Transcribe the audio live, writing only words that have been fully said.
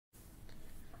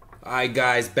Alright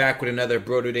guys, back with another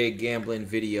Broterday gambling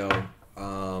video.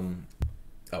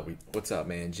 What's up,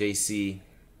 man? JC,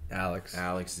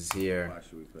 Alex is here.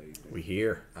 We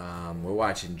here. We're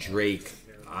watching Drake.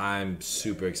 I'm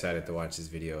super excited to watch this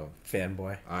video.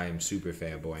 Fanboy. I am super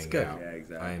fanboying good. out. Yeah,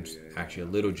 exactly. I am actually a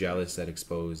little jealous that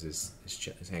Xposed is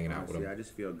hanging out with him. I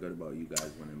just feel good about you guys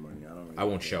winning money. I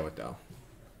won't show it though.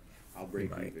 I'll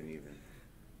break even.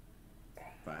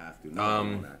 If I have to. No, I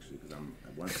won't actually, because I'm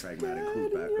one pragmatic clue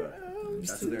back up.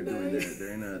 That's what they're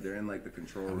doing. They're in like the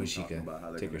control room. I wish he could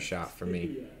take a shot for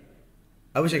me.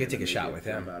 I wish I could take a shot with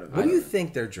him. What do you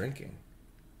think they're drinking?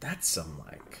 That's some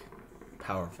like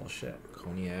powerful shit.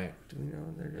 Cognac. Do we know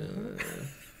what they're doing?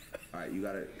 Alright, you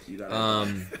gotta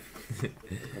come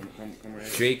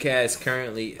right. Drake has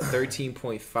currently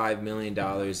 $13.5 million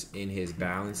in his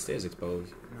balance. There's Xposed.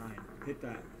 Hit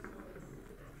that.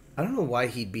 I don't know why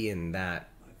he'd be in that.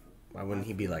 Why wouldn't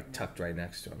he be like tucked right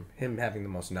next to him? Him having the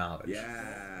most knowledge. Yeah,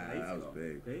 that was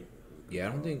big. Yeah,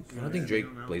 I don't think Drake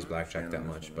plays blackjack that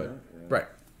much, but Right.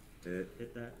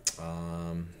 Hit that.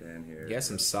 Stand here. he has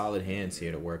some solid hands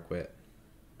here to work with.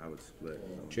 I would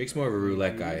split. Drake's more of a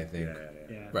roulette guy, I think.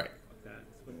 Yeah. Right.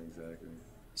 Exactly.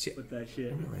 See, Put that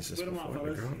shit. Why is this Split 'em out, before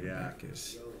the fellas. girl? Yeah. Back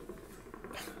is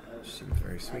seems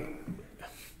very sweet.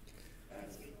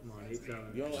 Come on,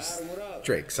 8-7. Yo, Adam, what up?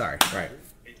 Drake, sorry. right.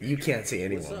 You can't see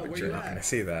anyone, What's up? but Where you're you not at? gonna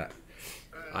see that.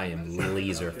 I am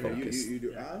laser focused. You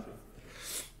do,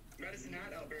 Medicine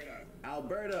Hat, Alberta.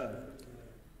 Alberta.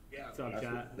 Yeah. What's up,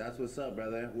 chat? That's what's up,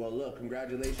 brother. Well, look,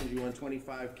 congratulations, you won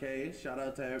 25K. Shout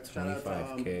out to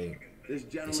 25K. This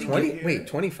gentleman. 20? right here. Wait,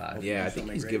 25. Yeah, I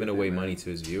think he's giving away money to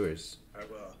his viewers. I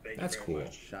will. Thank That's you cool. very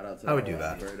much. Shout out to I would do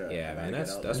that. Alberta. Yeah, man, Gotta that's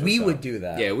get out what's there. We up. would do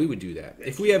that. Yeah, we would do that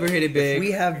if we ever hit it big.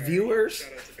 We have viewers.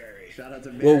 Shout out to Barry. Shout out to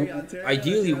Well, Barry, Ontario.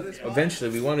 ideally, See how this spot? eventually,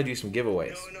 we want to do some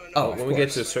giveaways. Oh, When of we get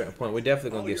course. to a certain point, we're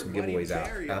definitely gonna Oh, give you're some Buddy giveaways out.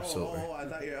 Barry. Absolutely. I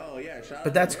thought you. Oh, yeah. Shout out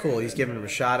But that's to cool. Barry. He's giving him a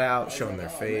shout out, showing their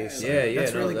face. Yeah, yeah,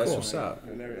 That's really that's cool. what's up.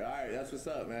 All right, that's what's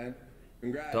up, man.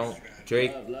 Congrats. Don't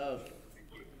Drake. Love.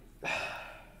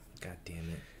 God damn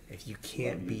it! If you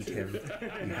can't beat him,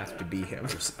 you have to be him.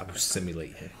 I will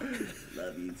simulate him.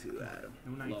 Love you too, Adam.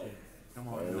 No 19. Come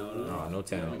on. Oh, no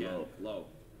talent. Low.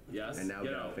 Yes. And now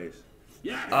get out face.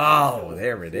 Oh,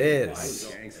 there it That is.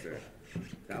 was gangster.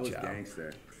 That was job.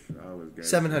 gangster. That was gangster.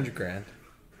 700 grand.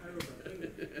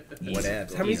 What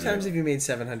adds? How many times have you made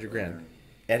 700 grand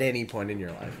at any point in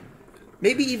your life?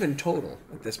 Maybe even total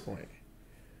at this point.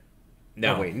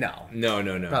 No, Oh, wait, no.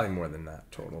 no. Probably more than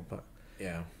that total,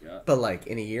 Yeah, but like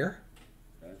in a year,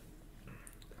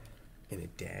 in a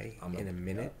day, in a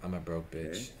minute. I'm a broke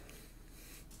bitch.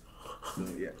 So,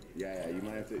 yeah. You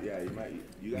might have to. Yeah, you might.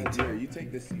 You guys here. You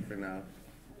take this seat for now.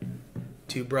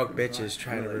 Two broke bitches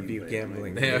trying to I'll let review you play,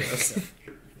 gambling. Yeah. videos.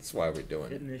 That's why we're doing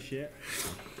it. Hitting this shit.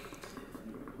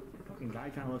 Fucking guy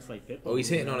kind of looks like Pitbull. Oh, he's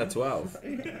hitting on a 12. What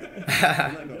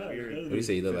do you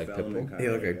say? You look like Pitbull? He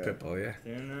looked like Pitbull, yeah.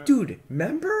 Stand that. Dude,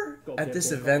 remember Go at this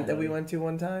Pitbull, event go, that we buddy. went to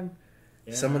one time?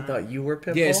 Yeah. Someone thought you were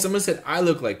Pitbull? Yeah, someone said I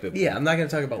look like Pitbull. Yeah, I'm not going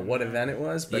to talk about what event it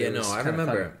was, but Yeah, it no, was I kinda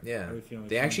remember. funny. Yeah, Are we feeling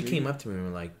they actually hungry? came up to me and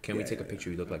were like, "Can we take a picture?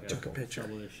 You look like Took a Pitbull." picture.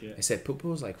 Double this shit. I said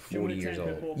Pitbull's like 40 years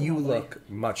old. You look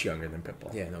much younger than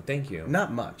Pitbull. Yeah, no, thank you.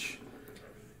 Not much.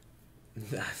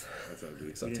 That's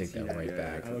ugly. So I'll You take didn't that see right that.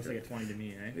 back. That looks like a 20 to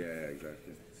me, eh? Yeah,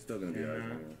 exactly. Still gonna be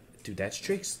alright. Dude, that's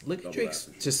Drake's. Look at Double Drake's.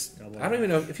 that. Just, Double I don't even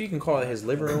know if you can call it his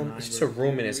living room. It's just a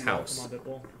room in his house. Come on,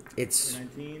 Pitbull. It's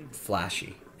 19.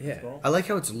 flashy. Yeah. I like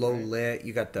how it's low lit.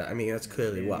 You got the, I mean, that's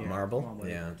clearly what, Come marble? on, buddy.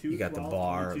 Yeah. You got the 212,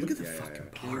 bar. 22. Look at the Yeah, fucking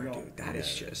Here bar, we go. dude. That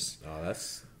is just Oh,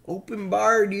 that's. open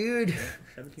bar, dude.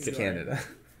 17 It's to Canada.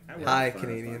 I will. Hi, fine,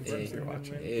 Canadians. fine. If you're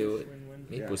watching. Hey, Win, win.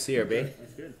 Maple's here, babe.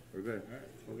 That's good. We're good.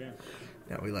 Okay.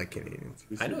 Yeah, we like Canadians.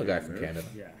 I know a guy from Canada.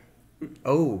 Yeah.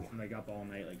 Oh, I'm like up all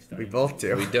night, like we studying. both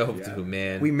do. We dope, Yeah. too,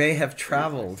 man. We may have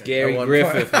traveled. Gary at one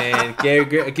Griffith, point. man.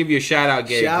 I'll give you a shout out,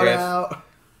 Gary Shout Griffith. out.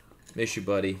 Miss you,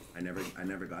 buddy. I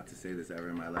never got to say this ever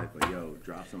in my life, but yo,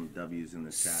 drop some W's in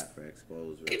the chat for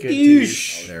Xposed. Right? Good dude.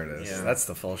 Yeesh. There it is. Yeah. That's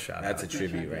the full shout That's a out.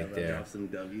 tribute right there. Drop some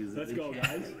W's. Let's go,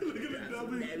 guys.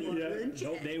 Yeah.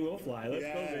 Nope, they will fly. Let's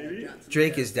go, baby.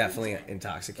 Drake is definitely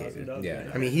intoxicated.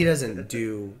 Yeah. I mean, he doesn't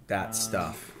do that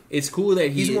stuff. It's cool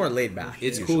that He's more laid back.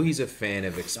 It's usually. cool he's a fan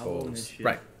of Doubling this Xposed. shit.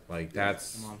 Right. Like,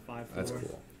 that's I'm on 5-4. that's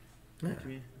cool. Yeah.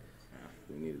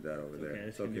 We needed that over there. Okay,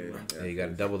 It's this can be okay. one. Yeah, you got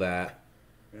to double that.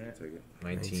 Right. Take it.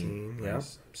 19. 19, yeah.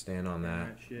 Nice. Stand on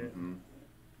that, That shit. Mhm.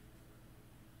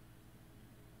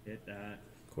 Hit that.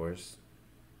 of course.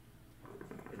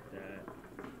 Hit that.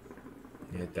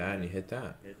 You hit that and you hit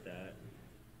that. Hit that.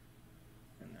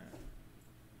 And that.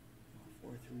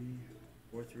 4-3.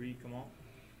 4-3. Come on.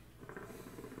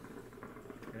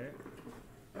 Okay.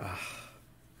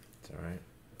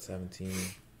 17.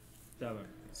 7.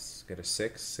 Let's get a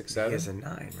 6, 6, He 7. has a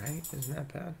 9, right? Isn't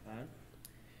that bad? 5.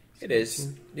 It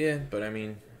is. Yeah, but I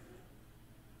mean,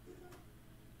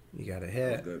 You got a That's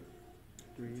hit. good.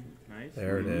 3. Nice.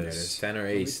 There it it is. is 10 or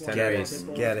ace. 10 or Get it. ace. Get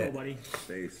Let's it. go, buddy.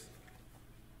 Face.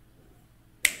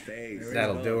 Face.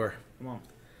 That'll do her. Come on.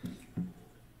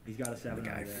 He's got a 7 The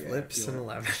guy over there. flips an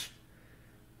 11.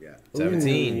 Yeah.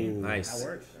 17. Ooh. Nice. That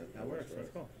works. That works.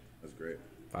 Let's go. That's great.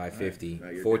 550.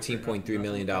 Right, you're $14.3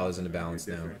 million in the balance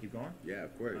You're now. different. Keep going. Yeah,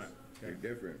 of course. You're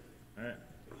different. All right.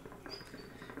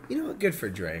 You know what? Good for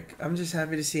Drake. I'm just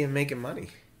happy to see him making money.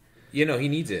 You know, he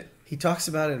needs it. He talks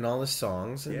about it in all his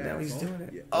songs, and Yeah, now he's so- doing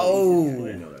it. yeah. Oh!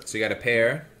 You know that. So you got a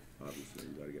pair, Obviously,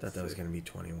 you gotta get Thought that was sick. going to be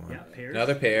 21. Yeah, pairs.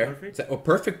 another pair. Perfect. A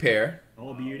perfect pair.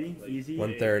 Oh, beauty. Easy.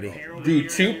 130. Pair over Dude, here.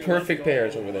 2 Let's perfect go.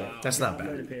 pairs over there. That's not Go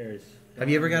to bad. pairs. Have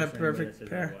you ever got a Don't listen to perfect this,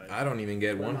 pair? otherwise. I don't even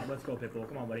get one Let's go, Pitbull.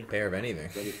 Come on, buddy. pair of anything.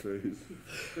 Double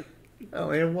face. I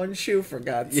only have one shoe, for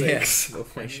God's Yes. sakes.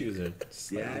 Both my shoes are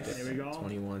slightly Yes. different. There we go.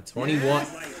 21. 21.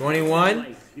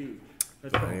 21.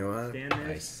 Let's go. 21. Standard.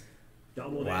 Nice.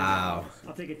 Double Wow.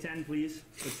 I'll take a 10, please.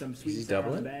 With some sweet Is he stuff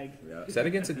on the doubling? bag. Yeah. Is that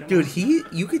against a Dude,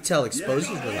 you could tell Xposed is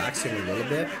relaxing a little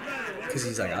bit. Because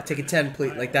he's like, I'll take a 10,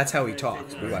 please. Like, that's how he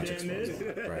talks. We watch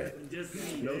Xposed.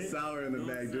 Right. No sour in the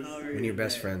bag. Just When your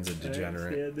best friend's a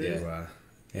degenerate, Yeah. you,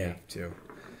 Yeah. too.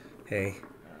 Hey,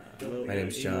 my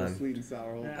name's John. Sweet and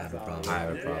sour. I have a I problem.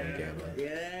 have a problem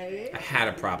gambling. I had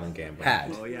a problem gambling.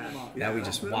 Had. Oh yeah. Now we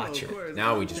just watch it.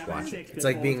 Now we just watch it. It's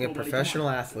like being a professional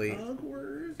athlete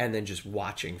and then just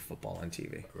watching football on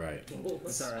TV. Right.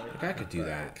 That's all right. Like, I could do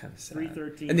that. Kind of sad.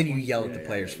 313. And then you yell at the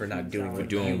players for not doing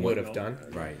what you would have done.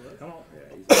 Right. Come on.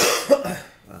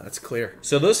 That's clear.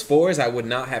 So those 4s I would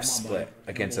not have split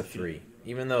against a 3.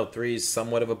 Even though 3 is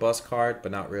somewhat of a bust card,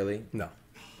 but not really. No.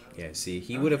 Yeah, see,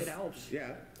 he would It have helps.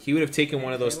 Yeah. he would have taken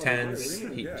one of those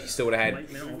 10s. He still would have had,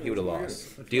 he would have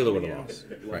lost. Dealer would have lost.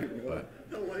 Right. But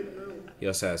he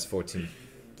also has 14.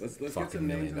 Let's Fucking get some $1 million.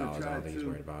 names in the I don't chat think he's too.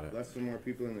 worried about it. Let some more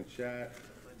people in the chat.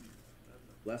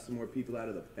 Let some more people out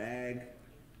of the bag.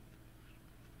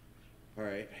 All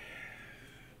right.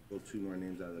 Pull 2 more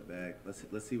names out of the bag.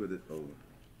 Let's see what it. Oh.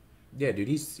 Yeah, dude,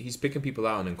 he's picking people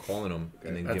out and then calling them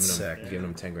and then That's giving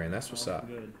them 10 grand. That's what's up.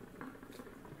 Good.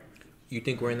 You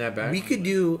think we're in that bag? We could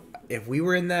do, if we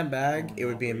were in that bag, it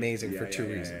would be amazing for Yeah, two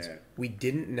yeah, reasons. yeah. We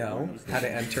didn't know how to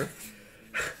enter.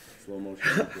 Slow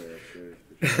motion.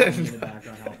 In the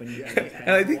background helping you.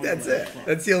 And I think that's it.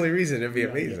 That's the only reason it'd be Do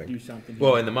amazing. something.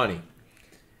 Well, and the money.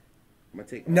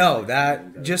 No,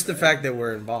 that, just the fact that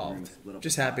we're involved.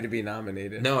 Just happy to be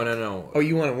nominated. No. Oh,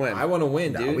 you want to win? I want to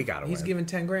win, No, dude. we gotta He's win. giving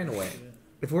 10 grand away.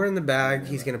 If we're in the bag,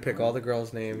 he's going to pick all the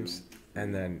girls' names.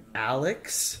 And then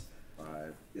Alex.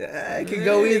 It could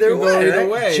go it either could go way. either right?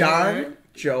 way, John,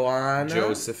 right? Joanna.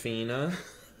 Josephina.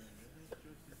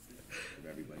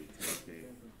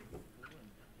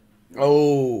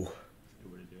 Oh,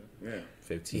 Yeah.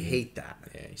 15. you hate that.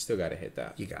 Yeah, you still got to hit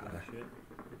that. You gotta.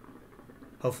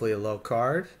 Hopefully a low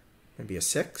card. Maybe a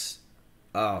 6.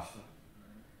 Oh.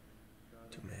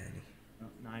 Too many.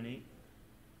 9-8.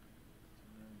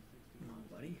 Come on,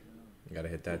 buddy. You got to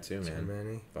hit that too, Too man.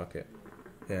 many. Fuck it.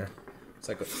 Yeah. It's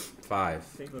like a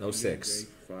 5. No 6.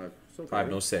 5. It's okay. 5,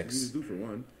 no 6. You just do for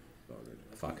 1. It's all good.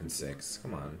 Fucking 6.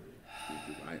 Come on.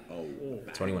 Oh.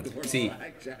 21. See,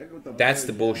 Blackjack with the that's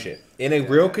the boys. bullshit. In a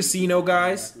real casino,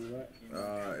 guys,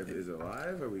 Is it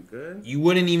live? Are we good? you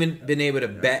wouldn't even been able to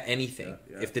bet anything.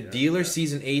 Yeah, If the yeah, dealer yeah.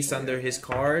 sees an ace under his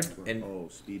card and Oh,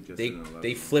 speed just they an 11.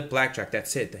 they flip blackjack,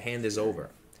 that's it. The hand is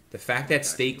over. The fact that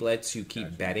stake lets you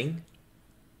keep betting,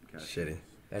 Shitty.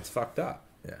 that's fucked up.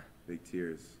 Yeah. Big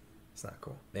tears. It's not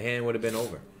cool. The hand would have been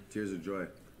over. Tears of joy.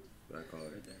 That's what I call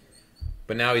it.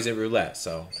 But now he's at roulette,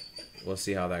 so we'll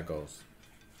see how that goes.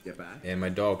 Get back. And my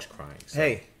dog's crying. So.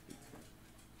 Hey.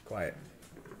 Quiet.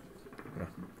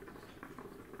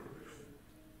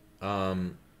 Do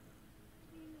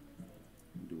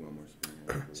one more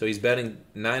spin. So he's betting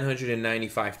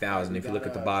 995,000. If you look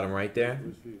at the bottom right there,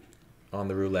 on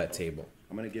the roulette table.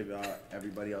 I'm gonna give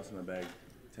everybody else in the bag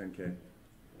 10K.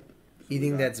 You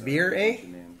think that's beer, eh?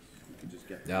 You can just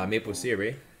get. Maple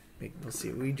syrup. Maple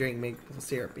syrup. We drink maple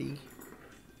syrup. Can't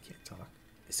talk.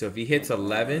 So if he hits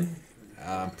 11,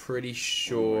 I'm pretty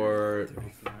sure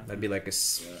that'd be like a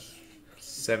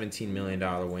 $17 million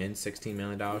win, $16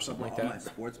 million, something like All my that.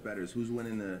 sports bettors. Who's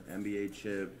winning the NBA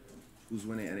chip? Who's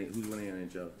winning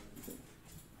NHL?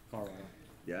 Colorado.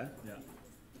 Yeah. Yeah.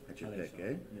 That's your I think pick, so.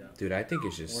 eh? Yeah. Dude, I think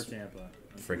it's Or just Tampa.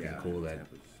 freaking cool that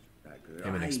Tampa's that good.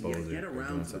 him and Xposed get are around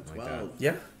doing to something like 12.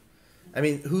 Yeah. I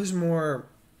mean, who's more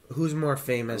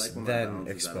famous I like when my than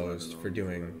balance is at Xposed 11 for on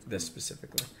doing the this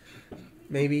specifically?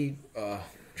 Maybe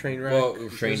Trainwreck. Well,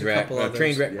 There's a Trainwreck, couple others.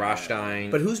 Trainwreck, Yeah.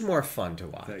 Rothstein. But who's more fun to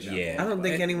watch? Yeah. I don't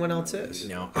think anyone else is.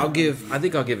 No, I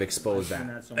think I'll give Xposed that.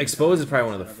 Xposed is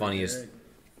probably one of the funniest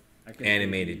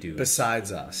animated dudes.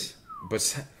 Besides us.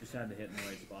 Just had to hit in the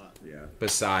right spot. Yeah.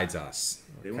 Besides us.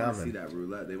 They want to see that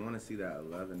roulette. They want to see that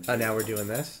 11. Oh, now we're doing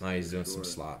this? Now he's doing some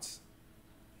slots.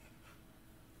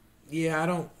 Yeah,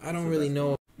 I don't really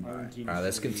know. All right,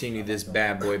 let's continue this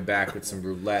bad boy back with some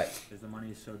roulette. Because the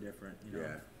money is so different, you know.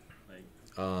 Yeah.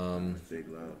 Like, Big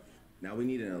love. Now we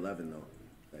need an 11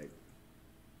 though. Like,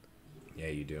 Yeah,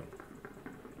 you do.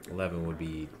 11 would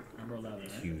be number 11.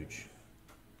 Right? huge.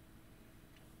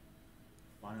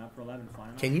 Flying up for 11.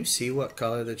 Flying up. Can you see what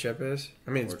color the chip is?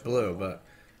 I mean, it's blue, but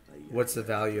what's the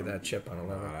value of that chip on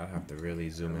 11? I'd have to really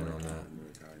zoom in on that.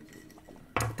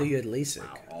 I thought you had LASIK.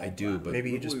 I do, but Maybe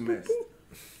you look just... what we missed.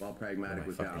 While pragmatic my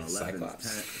was down fucking 11.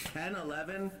 Cyclops. 10,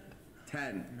 11,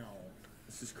 10. No.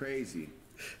 This is crazy.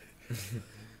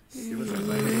 Give us a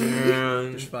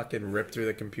fight. Just fucking rip through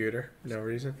the computer. No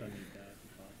reason. Don't need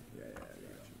that. Yeah, I got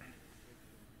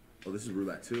you. Oh, this is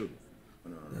roulette too. Oh,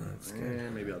 no, that's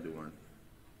good. maybe I'll do one.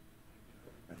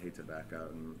 I'd hate to back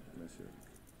out and miss it.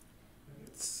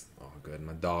 it's all good.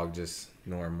 My dog just...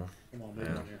 Normal. Come on, baby.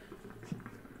 Yeah. Here.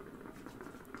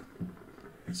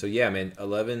 So yeah, man,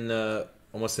 11,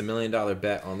 almost $1 million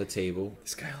bet on the table.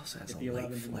 This guy also has Get a the light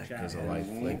 11s in the flick. chat. There's a light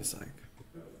flick. It's like...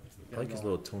 I like his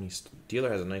little Tony... Dealer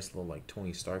has a nice little, like,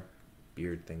 Tony Stark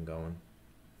beard thing going.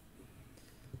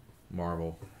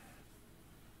 Marble.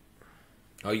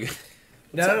 Oh, you...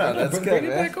 No, that's bring good, it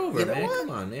man. back over, You know man. what? Come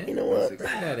on, man. You know what? Bring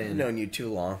that I've in. known you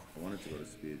too long. I wanted to go to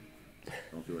speed.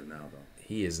 Don't do it now though.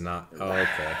 He is not... Oh,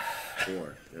 okay.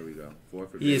 4. There we go. 4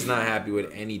 for He is David. not happy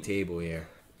with any table here.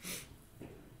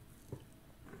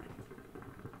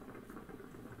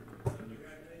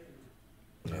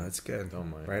 No, that's good. Don't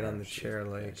mind. Right her. on the chair,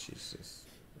 Yeah, like she's just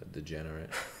a degenerate.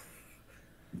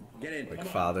 Get in. like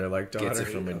father, like daughter. Gets it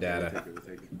from her dada.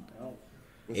 Take it.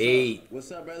 What's 8. Up?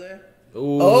 What's up, brother?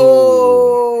 Ooh.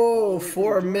 Oh,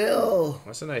 4 mil.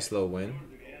 That's a nice little win.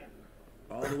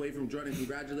 All the way from Jordan.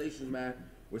 Congratulations, man.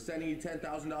 We're sending you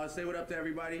 $10,000. Say what up to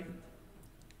everybody.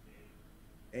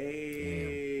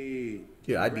 Hey.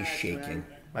 Dude, I'd be Congrats, shaking. man.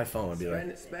 My phone would be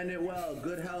like... Spend it well.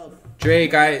 Good health.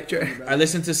 Drake, I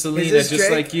listened to Selena Is this just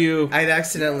Drake? like you. I'd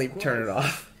accidentally turn it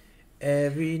off.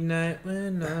 Every night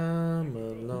when I'm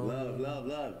alone.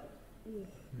 Love.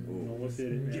 Almost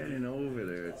hit it. Getting over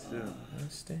there, too.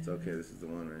 It's It's okay. This is the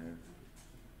one right here.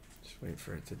 Just wait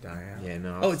for it to die out. Yeah,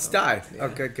 no. Oh, it's died. Oh,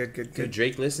 good. Dude,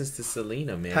 Drake listens to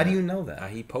Selena, man. How do you know that?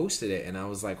 He posted it, and I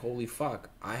was like, "Holy fuck!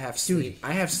 I have Dude.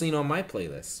 Selena on my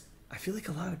playlist I feel like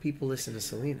a lot of people listen to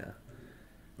Selena.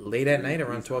 late at night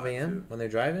around 12 a.m. when they're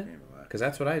driving, because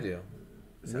that's what I do.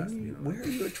 Where are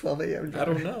you at 12 a.m.? I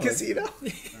don't know. Casino? I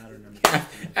don't remember.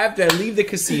 After I leave the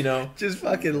casino, Just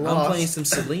fucking I'm lost. playing some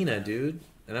Selena, dude,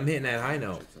 and I'm hitting that high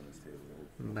note.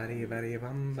 Buddy,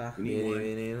 bamba. We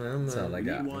need one. That's all I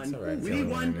got. One. It's all right. We It's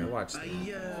need all right. one. I watched it.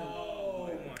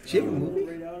 She have a movie?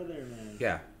 Right out of there, man.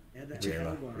 Yeah. Yeah, that Yeah,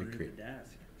 tail going underneath recreate. the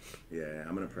desk. Yeah,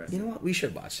 I'm gonna press You it. know what? We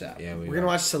should watch that. Yeah, We're will. gonna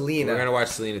watch Selena. We're gonna watch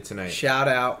Selena tonight. Shout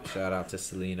out. Shout out to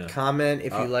Selena. Comment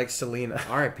if Oh. you like Selena.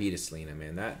 R.I.P. to Selena,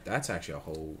 man. That's actually a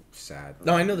whole sad.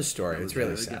 No, I know the story. It's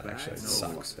really Gotta sad, get back. actually. It No.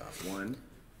 sucks. stuff. One.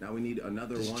 Now we need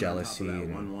another Just one jealousy on top of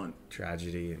that. and- 1-1.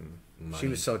 Tragedy and Money. she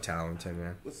was so talented,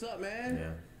 man. What's up, man?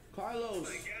 Yeah.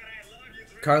 Carlos.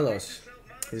 Carlos,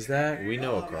 is that We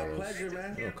know Oh, a my Carlos. pleasure,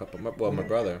 man. We know a couple. My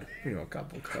brother. you know a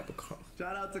couple?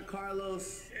 Shout out to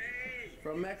Carlos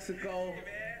from Mexico.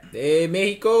 Hey,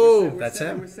 Mexico. That's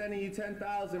him. We're sending you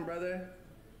 10,000, brother.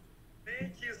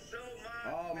 Thank you so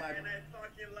much, Oh, my- man. I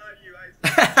fucking love you.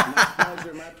 I My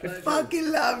pleasure, my pleasure.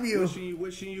 Fucking love you.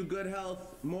 Wishing you good health,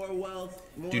 more wealth,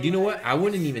 more Dude, you know what? life. I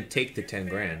wouldn't even take the 10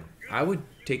 grand. I would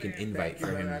take an invite for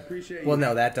Brother, I him. appreciate Well, you.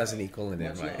 no, that doesn't equal an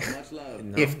Much invite. love, much love.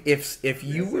 No. If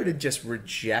you were to just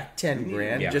reject 10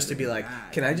 grand Yeah. just to be like,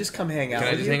 can I just come hang out Can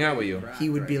I with just you? hang out with you? He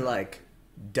would be like,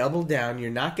 double down.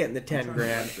 You're not getting the 10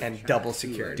 grand and double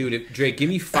security. Dude, Drake, give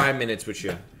me 5 minutes with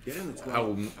you. Get in the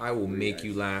 12. I will make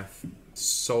you laugh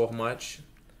so much.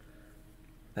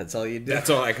 That's all you do. That's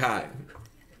all I got.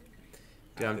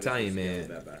 Dude, I'm telling you, Scale man.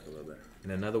 that back a little bit.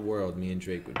 In another world, me and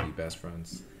Drake would be best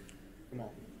friends. Come on.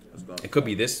 Let's go. It could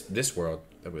be this world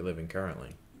that we live in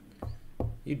currently.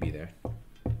 You'd be there.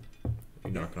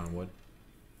 You knocking on wood?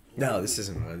 No, this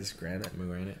isn't wood. This is granite. Am I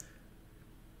granite?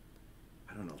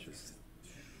 I don't know if this.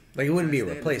 Like, it wouldn't be a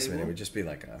Stay at the replacement. table? It would just be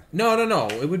like a... No.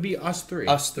 It would be us three.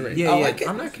 Us three. Yeah, Oh, yeah. I could-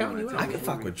 I'm not counting you I out. could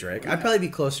fuck with Drake. I'd probably be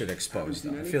closer to Xposed,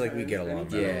 though. I feel like we get along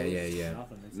better. Yeah.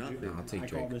 Nothing. It's Nothing. due. I'll take I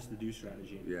call Drake. this the do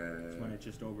strategy. Yeah. It's when it's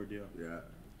just overdue. Yeah.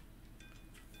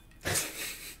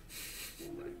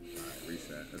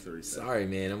 That's what he said. Sorry,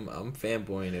 man. I'm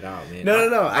fanboying it out, man.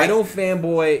 No. I don't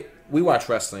fanboy. We watch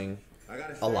wrestling I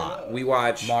gotta A lot. we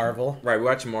watch Marvel. Right, we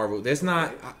watch Marvel. There's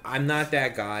not. I'm not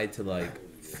that guy to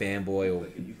like fanboy.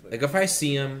 Or, like if I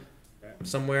see him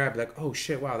somewhere, I'd be like, oh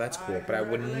shit, wow, that's cool. But I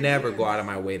would never go out of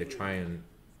my way to try and.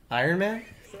 Iron Man?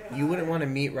 You wouldn't want to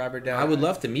meet Robert Downey? I would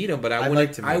love to meet him, but I I'd wouldn't.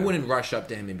 like to meet I him. wouldn't rush up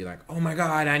to him and be like, oh my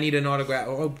god, I need an autograph.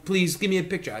 Oh, please give me a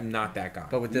picture. I'm not that guy.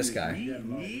 But with this guy.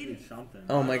 Something.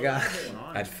 Oh my god.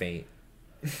 I'd faint.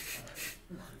 Is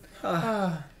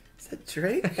that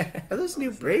Drake? Are those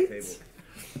new braids?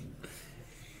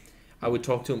 I would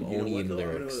talk to him You know only what, in though?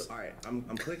 lyrics. Alright, I'm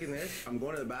clicking this. I'm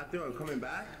going to the bathroom. I'm coming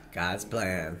back. God's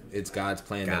plan. It's God's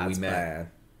plan that God's we met.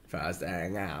 plan. For us to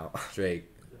hang out. Drake,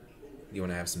 you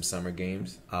want to have some summer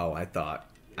games? Oh, I thought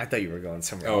you were going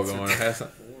somewhere Oh, else. going to have some.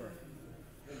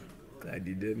 Glad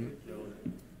you didn't.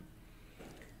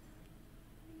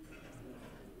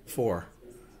 4.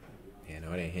 Yeah,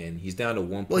 no, it ain't him. He's down to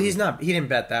 1. Well, he's not. He didn't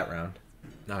bet that round.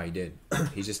 No, he did.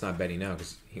 He's just not betting now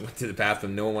because he went to the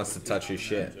bathroom. No one wants to touch his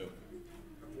shit.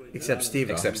 Except Steve.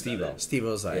 Except Steve-O.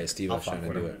 Steve-O's like, Yeah, Steve I'll was fuck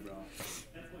trying to with do him.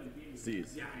 it.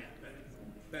 Steez.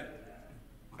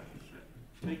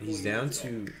 He's down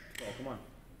to. Oh, come on.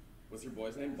 What's your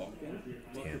boy's name? Bumpkin?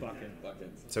 Bucket.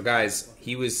 So guys,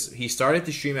 he started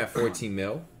the stream at 14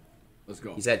 mil. Let's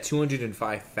go. He's at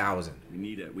 205,000. We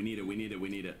need it. We need it. We need it. We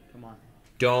need it. Come on.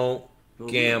 Don't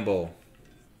gamble.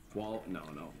 Wall. No.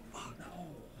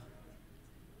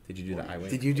 Did you do the highway?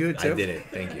 Did you do it too? I did it.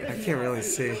 Thank you. I can't really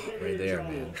see. Right there,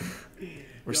 man.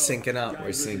 We're syncing up. We're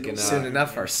syncing Soon up.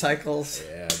 enough, our cycles.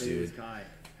 Yeah, dude. Kai.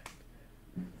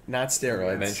 Not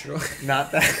steroids. Menstrual.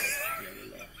 Not that.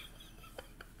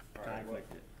 Kai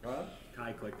clicked it. Huh?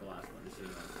 Kai clicked the last one. Just so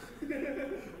you know.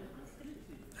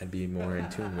 I'd be more in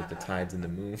tune with the tides and the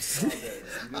moons.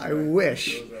 I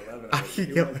wish. I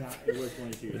could go. It was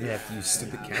 22. We didn't have to use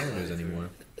stupid calendars anymore.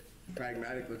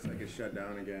 Pragmatic looks like it's shut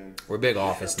down again. We're big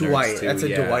Office nerds Dwight. too. That's a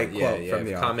yeah, Dwight yeah, quote yeah. from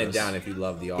The Comment Office. down if you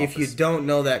love The Office. If you don't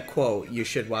know that quote, you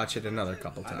should watch it another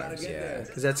couple I gotta times. get Yeah. there.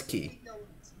 Because that's key.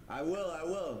 I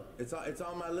will. It's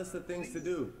on my list of things to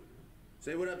do.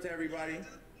 Say what up to everybody.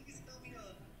 Please tell me,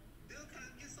 Bill,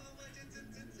 thank you so much. It's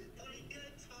very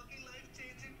good talking,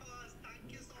 life-changing for us.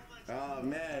 Thank you so much. Oh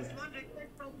man, One request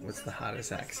from you, What's sir. the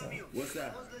hottest accent? what's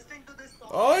that? I was listening to this song.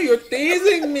 Oh, you're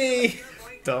teasing me.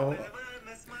 Don't. Whenever I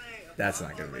miss my That's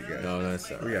not going to be good. No, that's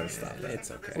We got to stop that.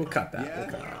 It's okay. We'll cut that. Yeah. We'll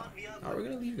cut that. Oh, we're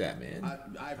gonna leave that, man.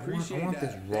 I I appreciate want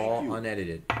that. this raw, Thank you.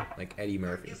 unedited, like Eddie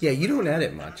Murphy. Yeah, you don't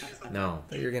edit much. No,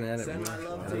 Thought you were going to edit Send more. my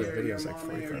love One to of the your videos like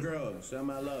mama and your 45. girl. Send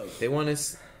my love. they want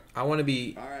us. I want to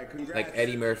be All right, congrats. like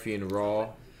Eddie Murphy and Raw,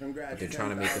 Congrats. but they're trying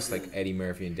to make us like Eddie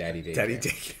Murphy and Daddy Day. Daddy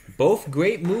Dick. Both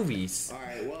great movies. All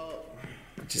right, well,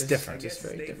 Just I different. guess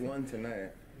very steak different. won tonight.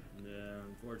 Yeah,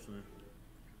 unfortunately.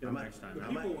 I might- Next time.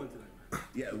 I might-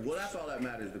 Yeah, well, that's all that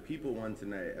matters. The people won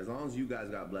tonight. As long as you guys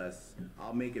got blessed,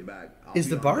 I'll make it back. I'll Is be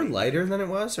the on bar late. lighter than it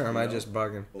was, or am I No. just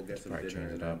bugging? We'll get some Probably dinner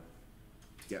turn it and up.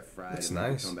 get fried. That's and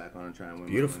then nice. Come back on and try and win. my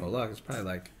Beautiful. money. Look, it's probably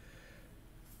like.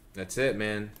 That's it,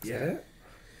 man. Is that it?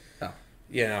 Oh.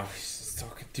 You know, he's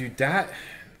talking, dude. That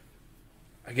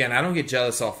again, I don't get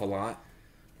jealous off a lot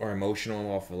or emotional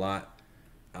off a lot.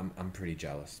 I'm pretty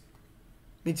jealous.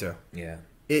 Me too. Yeah.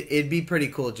 It'd be pretty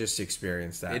cool just to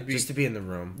experience that. It'd be- Just to be in the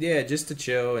room. Yeah, just to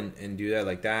chill and do that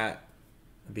like that.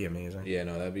 It'd be amazing. Yeah,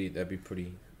 no, that'd be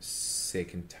pretty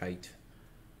sick and tight.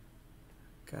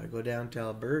 Gotta go down to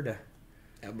Alberta.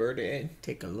 Alberta,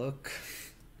 Take a look.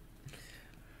 Is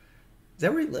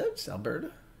that where he lives?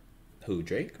 Alberta? who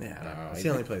Drake? Yeah. No, It's he- the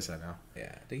only place I know.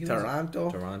 Yeah, I think he lives in Toronto?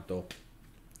 Toronto.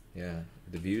 Yeah,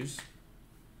 the views.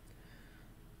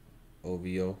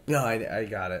 OVO. No, I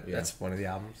got it. Yeah. That's one of the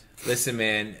albums. Listen,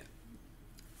 man.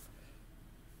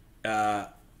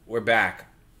 We're back.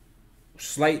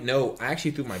 Slight note: I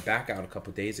actually threw my back out a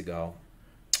couple days ago.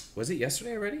 Was it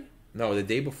yesterday already? No, the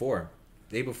day before.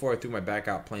 The day before, I threw my back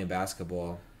out playing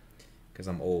basketball because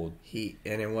I'm old.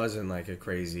 And it wasn't like a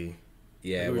crazy.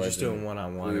 Yeah, we it were just wasn't- doing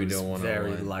one-on-one. we were It was doing very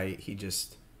one-on-one. light. He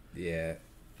just. Yeah,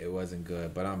 it wasn't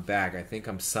good, but I'm back. I think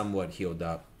I'm somewhat healed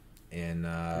up, and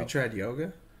We tried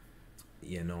yoga.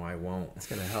 yeah, no, I won't. It's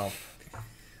gonna help.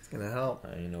 It's gonna help.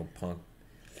 I ain't no punk.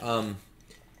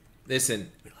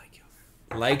 Listen, We like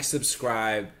yoga. like,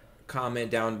 subscribe,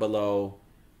 comment down below.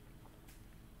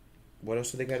 What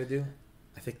else do they got to do?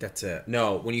 I think that's it.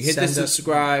 No, when you hit Send the us-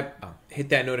 subscribe, Oh. hit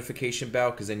that notification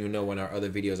bell because then you'll know when our other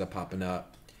videos are popping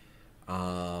up.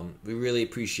 We really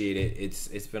appreciate it.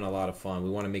 It's been a lot of fun. We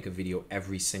want to make a video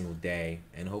every single day,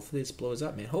 and hopefully this blows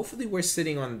up, man. Hopefully we're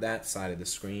sitting on that side of the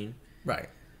screen Right.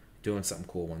 doing something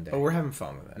cool one day. But we're having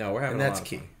fun with it. No, we're having and a that's lot of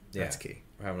key. fun. Yeah. That's key.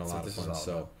 We're having a That's lot what of this is fun. all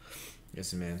So, about.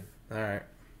 listen, man. All right.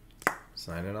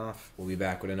 Signing off. We'll be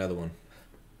back with another one.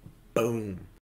 Boom.